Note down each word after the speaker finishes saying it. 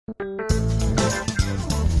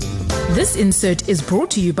This insert is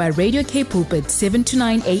brought to you by Radio K Pulpit 7 to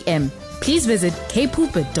 9 a.m. Please visit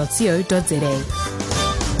kpulpit.co.za.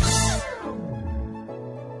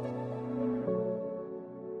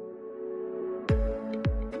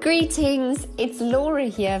 Greetings, it's Laura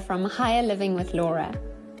here from Higher Living with Laura.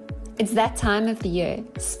 It's that time of the year.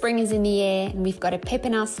 Spring is in the air and we've got a pep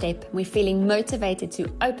in our step. We're feeling motivated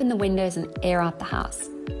to open the windows and air out the house.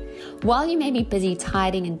 While you may be busy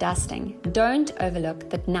tidying and dusting, don't overlook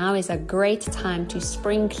that now is a great time to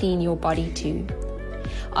spring clean your body too.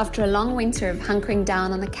 After a long winter of hunkering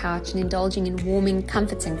down on the couch and indulging in warming,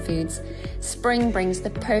 comforting foods, spring brings the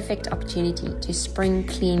perfect opportunity to spring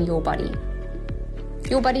clean your body.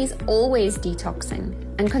 Your body's always detoxing,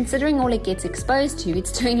 and considering all it gets exposed to,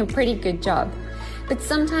 it's doing a pretty good job. But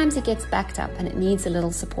sometimes it gets backed up and it needs a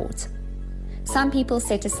little support. Some people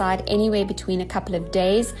set aside anywhere between a couple of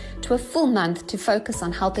days to a full month to focus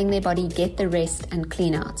on helping their body get the rest and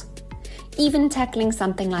clean out. Even tackling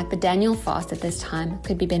something like the Daniel fast at this time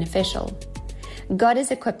could be beneficial. God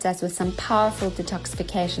has equipped us with some powerful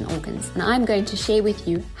detoxification organs, and I'm going to share with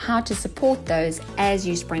you how to support those as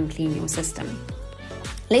you spring clean your system.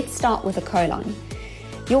 Let's start with the colon.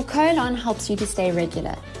 Your colon helps you to stay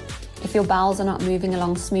regular. If your bowels are not moving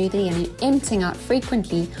along smoothly and you're emptying out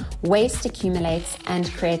frequently, waste accumulates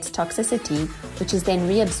and creates toxicity, which is then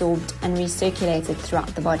reabsorbed and recirculated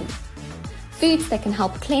throughout the body. Foods that can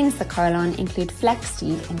help cleanse the colon include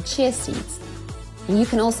flaxseed and chia seeds. And you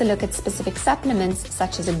can also look at specific supplements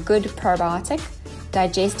such as a good probiotic,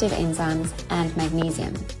 digestive enzymes, and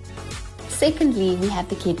magnesium. Secondly, we have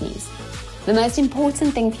the kidneys. The most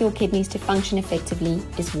important thing for your kidneys to function effectively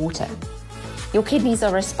is water. Your kidneys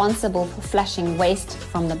are responsible for flushing waste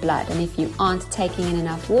from the blood, and if you aren't taking in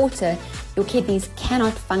enough water, your kidneys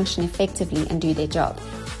cannot function effectively and do their job.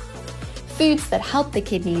 Foods that help the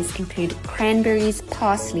kidneys include cranberries,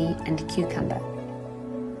 parsley, and cucumber.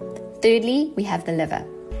 Thirdly, we have the liver.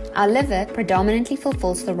 Our liver predominantly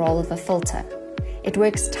fulfills the role of a filter. It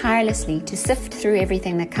works tirelessly to sift through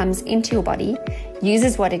everything that comes into your body,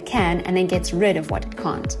 uses what it can, and then gets rid of what it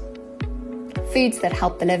can't. Foods that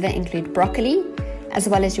help the liver include broccoli, as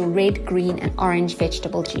well as your red, green, and orange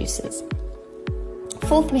vegetable juices.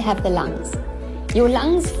 Fourth, we have the lungs. Your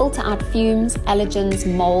lungs filter out fumes, allergens,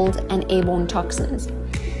 mold, and airborne toxins.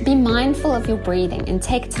 Be mindful of your breathing and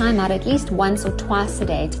take time out at least once or twice a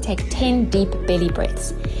day to take 10 deep belly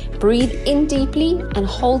breaths. Breathe in deeply and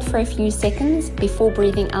hold for a few seconds before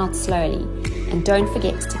breathing out slowly. And don't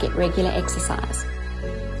forget to get regular exercise.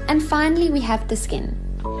 And finally, we have the skin.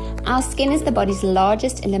 Our skin is the body's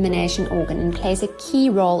largest elimination organ and plays a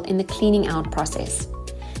key role in the cleaning out process.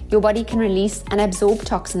 Your body can release and absorb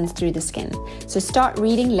toxins through the skin, so start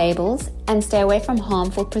reading labels and stay away from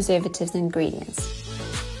harmful preservatives and ingredients.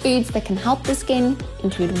 Foods that can help the skin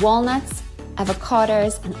include walnuts,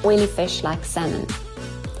 avocados, and oily fish like salmon.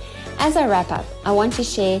 As I wrap up, I want to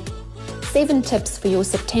share 7 tips for your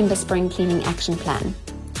September spring cleaning action plan.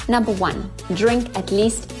 Number 1, drink at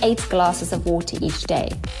least 8 glasses of water each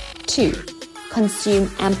day. 2, consume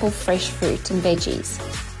ample fresh fruit and veggies.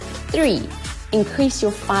 3, increase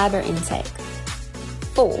your fiber intake.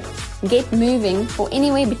 4, get moving for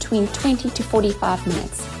anywhere between 20 to 45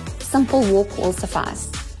 minutes. Simple walk will suffice.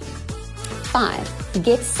 5,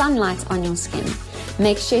 get sunlight on your skin.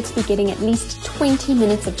 Make sure to be getting at least 20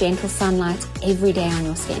 minutes of gentle sunlight every day on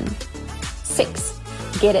your skin. 6,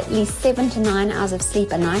 get at least 7 to 9 hours of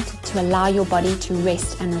sleep a night to allow your body to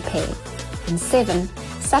rest and repair. And 7,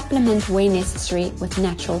 supplement where necessary with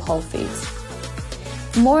natural whole foods.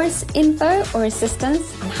 For more info or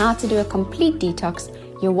assistance on how to do a complete detox,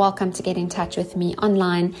 you're welcome to get in touch with me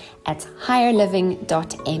online at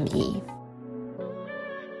higherliving.me.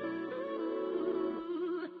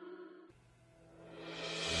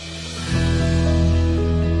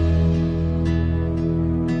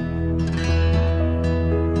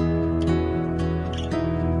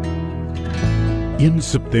 In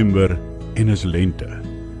September en is lente.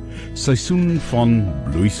 Seisoen van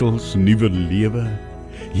bloeisels, nuwe lewe,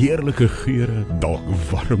 heerlike geure, dalk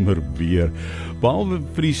warmer weer, behalwe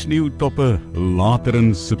vir die sneeutoppe later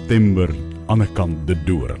in September aan die kant die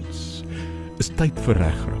dorings. Is tyd vir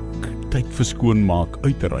regruk, tyd vir skoonmaak,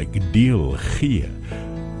 uitreik, deel, gee.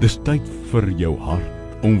 Dis tyd vir jou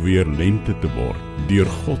hart om weer lente te word, deur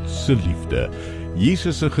God se liefde,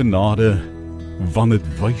 Jesus se genade, want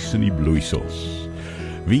dit wys in die bloeisels.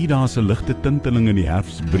 Wie daar se ligte tinteling in die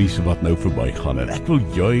herfsbries wat nou verbygaan, en ek wil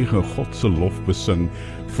juig en God se lof besing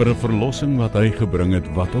vir 'n verlossing wat hy gebring het,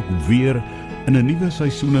 wat ook weer in 'n nuwe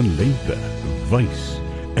seisoen in lente wys.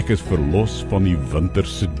 Ek is verlos van die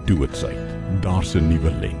winterse doodsheid. Daar's 'n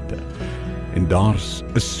nuwe lente. En daar's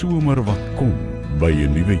 'n somer wat kom by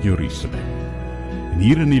 'n nuwe Jerusalem. En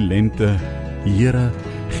hier in die lente, Here,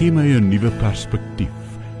 gee my 'n nuwe perspektief.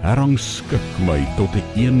 Herrangskik my tot 'n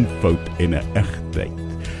eenvoud en 'n egtheid.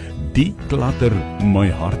 Die klatter my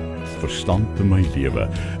hart, verstand in my lewe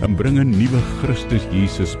en bring 'n nuwe Christus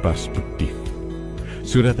Jesus perspektief.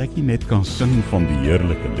 Sodat ek nie net kan sing van die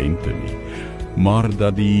heerlike lente nie, maar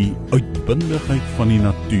dat die uitbundigheid van die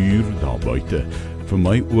natuur daar buite vir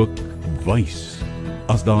my ook wys,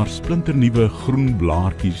 as daar splinternuwe groen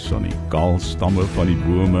blaartjies aan die kaal stamme van die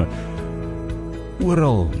bome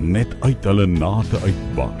oral net uit hulle nate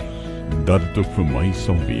uitbars, dat dit ook vir my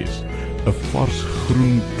sal wees 'n vars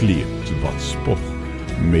groen kleed wat spog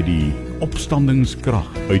met die opstandingskrag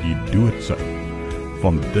uit die doodsheid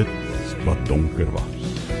van dit wat donker was.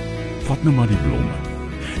 Vat nou maar die blomme,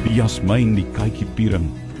 die jasmijn, die kykipiering,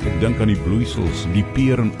 ek dink aan die bloeisels, die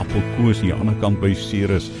peer en appelkoos hier aan die ander kant by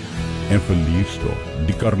Ceres en verliersdorp,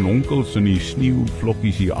 die karnonkels en die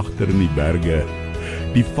sneeuvlokkies hier agter in die berge,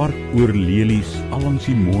 die varkoorlelies allangs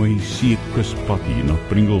die mooi seekuspad hier na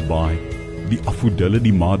Pringlebaai, die afodille,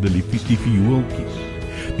 die madeliefies, die viooltjies,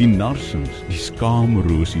 die narsings, die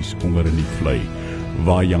skaamrosies onder in die vlei,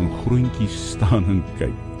 waar jong groentjies staan en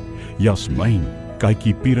kyk, jasmijn,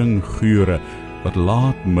 kykipiering geure, wat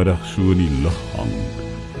laatmiddag so in die lug hang,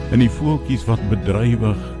 en die voeltjies wat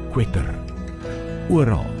bedrywig kwetter.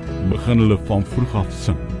 Oral begin hulle van vroeg af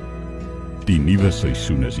sing. Die nuwe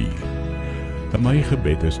seisoen is hier. En my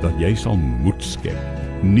gebed is dat jy sal moed skep,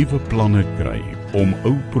 nuwe planne kry om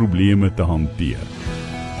ou probleme te hanteer.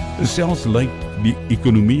 Selfs lyk die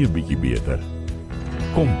ekonomie 'n bietjie beter.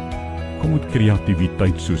 Kom met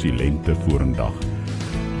kreatiwiteit soos die lente vorendag.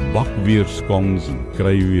 Bak weer scones en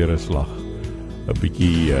kry weer 'n slag. 'n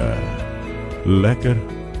bietjie lekker,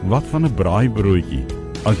 wat van 'n braaibroodjie,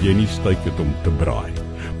 as jy nie styk het om te braai.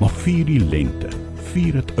 Maar vier die lente,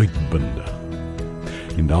 vier het uitbundig.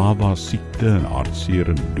 En daar waar siekte en hartseer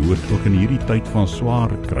en dood ook in hierdie tyd van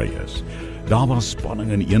swaar kry is, daar waar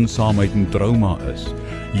spanning en eensaamheid en trauma is,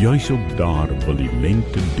 juis ook daar wil die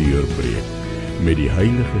lente deurbreek, met die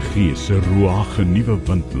Heilige Gees se ruach 'n nuwe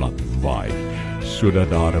wind laat waai, sodat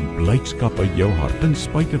daar 'n blydskap uit jou hart ten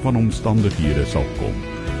spyte van omstandighede sal kom,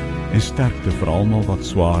 en sterkte vir almal wat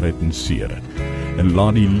swaar het en seer het, en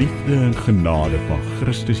laat die liefde en genade van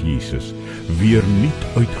Christus Jesus weer nuut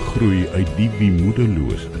uitgroei uit die wie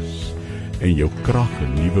moedeloos is, en jou krag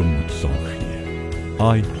 'n nuwe moed sal gee.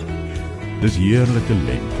 Ai, dis heerlike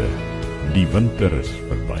lente, die winter is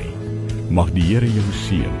verby. Mag die Here jou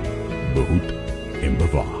seën, behoed en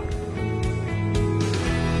bewaar.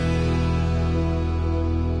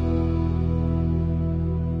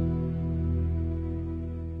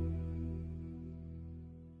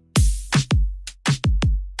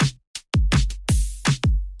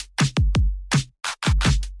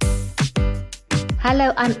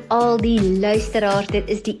 Hallo aan al die luisteraars, dit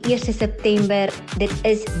is die 1 September, dit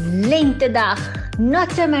is lentedag.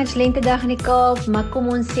 Not so much lentedag in die Kaap, maar kom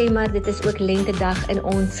ons sê maar, dit is ook lentedag in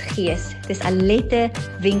ons gees. Dit is Aletta,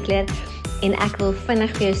 Winckler, en ek wil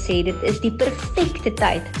vinnig vir jou sê, dit is die perfekte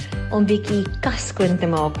tyd om bietjie kas skoon te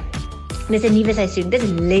maak. Dit is 'n nuwe seisoen, dit is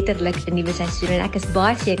letterlik 'n nuwe seisoen, en ek is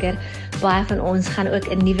baie seker, baie van ons gaan ook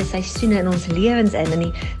 'n nuwe seisoene in ons lewens in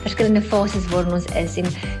die verskillende fases waarin ons is, en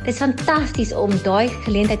dit is fantasties om daai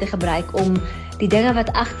geleentheid te gebruik om die dinge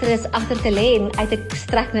wat agter is, agter te lê en uit te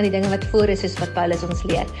strek na die dinge wat voor is, soos wat Paulus ons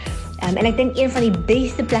leer. En ek dink een van die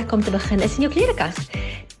beste plekke om te begin is in jou klerekas.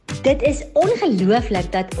 Dit is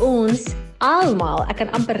ongelooflik dat ons almal, ek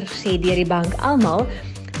kan amper sê deur die bank, almal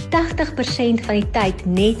 80% van die tyd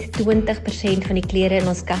net 20% van die klere in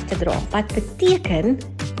ons kas te dra. Wat beteken,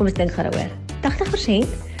 kom ons dink daaroor, 80%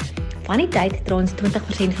 van die tyd dra ons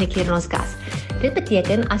 20% van die klere in ons kas. Dit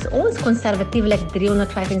beteken, as ons konservatiewelik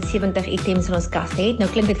 375 items in ons kas het, nou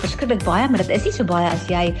klink dit verskriklik baie, maar dit is nie so baie as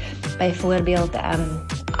jy byvoorbeeld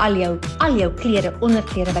al jou klere,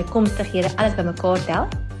 onderklere, bykomstighede, alles bymekaar tel.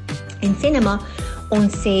 En sê nou maar,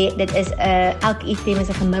 ons sê, dit is elke item is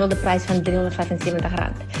 'n gemiddelde prys van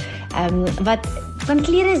R375. Want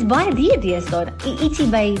klere is baie duur deesdae. Ietsie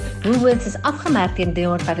by Woolworths is afgemerk teen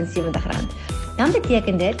R375. Dan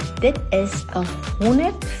beteken dit is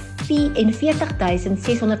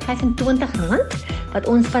R144.625 wat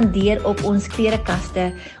ons spandeer op ons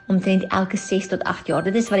klerekaste omtrent elke 6 tot 8 jaar.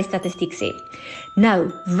 Dit is wat die statistiek sê.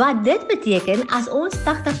 Nou, wat dit beteken, as ons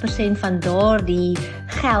 80% van daardie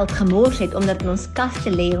geld gemors het, omdat in ons kaste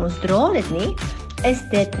lê en ons dra dit nie, is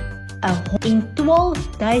dit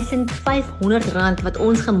R12.500 wat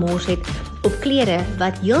ons gemors het op klere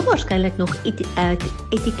wat heel waarskynlik nog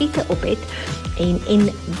etikette op het en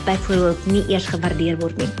byvoorbeeld nie eers gewaardeer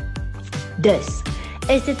word nie. Dus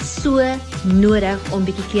is dit so nodig om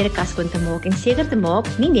bietjie klerekas skoon te maak en seker te maak,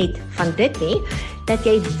 nie net van dit nie, dat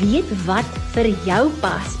jy weet wat vir jou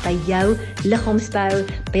pas, by jou liggaamsbou,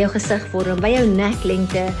 by jou gesigvorm, by jou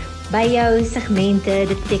neklengte, by jou segmente,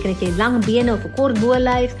 dit beteken dat jy lang bene of 'n kort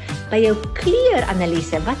bolyf, by jou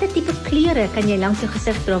kleuranalise, watter tipe kleure kan jy langs jou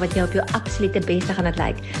gesig dra wat jou op jou absolute beste gaan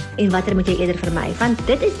lyk en watter moet jy eerder vermy, want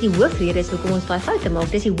dit is die hoofredes hoekom ons daai foute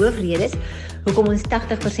maak, dis die hoofredes hoekom ons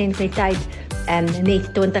 80% van die tyd net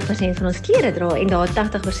 20% van ons klere dra en daar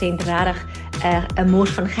 80% regtig 'n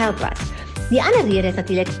mors van geld was. Die ander rede is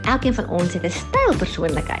natuurlik, elkeen van ons het 'n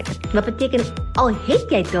stylpersoonlikheid. Wat beteken, al het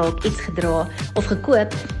jy dalk iets gedra of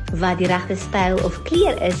gekoop wat die regte styl of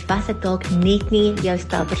kleur is, was dit dalk net nie jou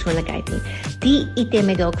stylpersoonlikheid nie. Die item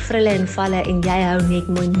het dalk frille en valle en jy hou net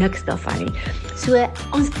mooi niks daarvan nie. So,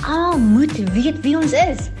 ons almal moet weet wie ons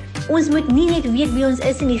is. Ons moet nie net weet wie ons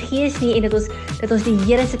is in die gees nie en dat ons die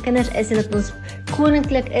Here se kinders is en dat ons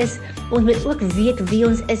koninklik is. Ons moet ook weet wie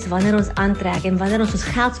ons is wanneer ons aantrek en wanneer ons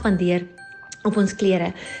geld spandeer op ons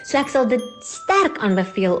klere. So ek sal dit sterk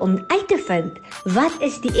aanbeveel om uit te vind wat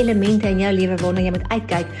is die elemente in jou lewe waarna jy moet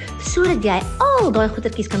uitkyk sodat jy al daai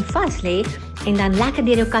goedertjies kan vas lê en dan lekker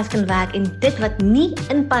deur jou kas kan werk en dit wat nie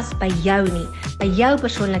inpas by jou nie, by jou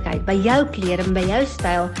persoonlikheid, by jou klere en by jou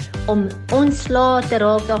styl om ontslae te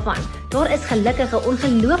raak daarvan. Daar is gelukkig 'n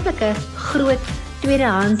ongelooflike groot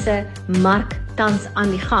tweedehandse mark tans aan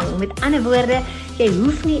die gang. Met ander woorde, jy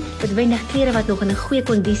hoef nie noodwendig klere wat nog in 'n goeie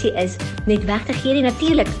kondisie is net weg te gee nie.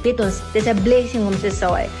 Natuurlik, weet ons, dis 'n blessing om te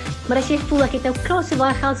saai. Maar as jy voel ek het nou klaar so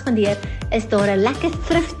baie geld spandeer, is daar 'n lekker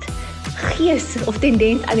thrift gees of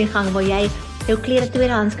tendens aan die gang waar jy jou klere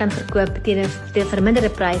tweedehands kan verkoop teen 'n verminderde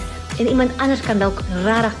prys en iemand anders kan dalk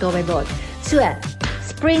regtig daarby baat. So,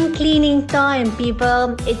 spring cleaning time,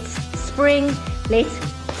 people. It's spring. Let's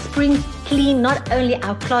spring clean not only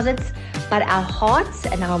our closets but our hearts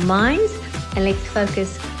and our minds, and let's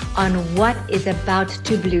focus on what is about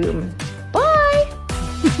to bloom. Bye!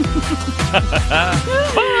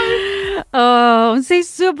 Ons sê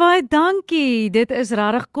so baie dankie. Dit is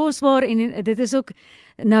regtig kosbaar en dit is ook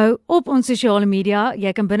nou op ons sosiale media.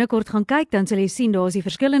 Jy kan binnekort gaan kyk, dan sal jy sien daar is die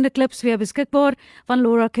verskillende klips vir jou beskikbaar van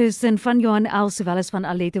Laura Kirsten, van Johann sowel as van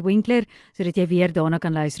Aletta Winckler, sodat jy weer daarna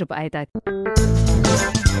kan luister op eie tyd.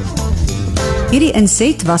 Hierdie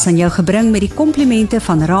inset was aan jou gebring met die komplimente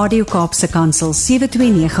van Radio Kaapse Kansel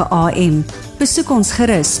 729 AM. Besoek ons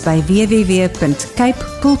gerus by www.cape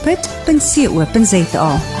pulpit.co.za.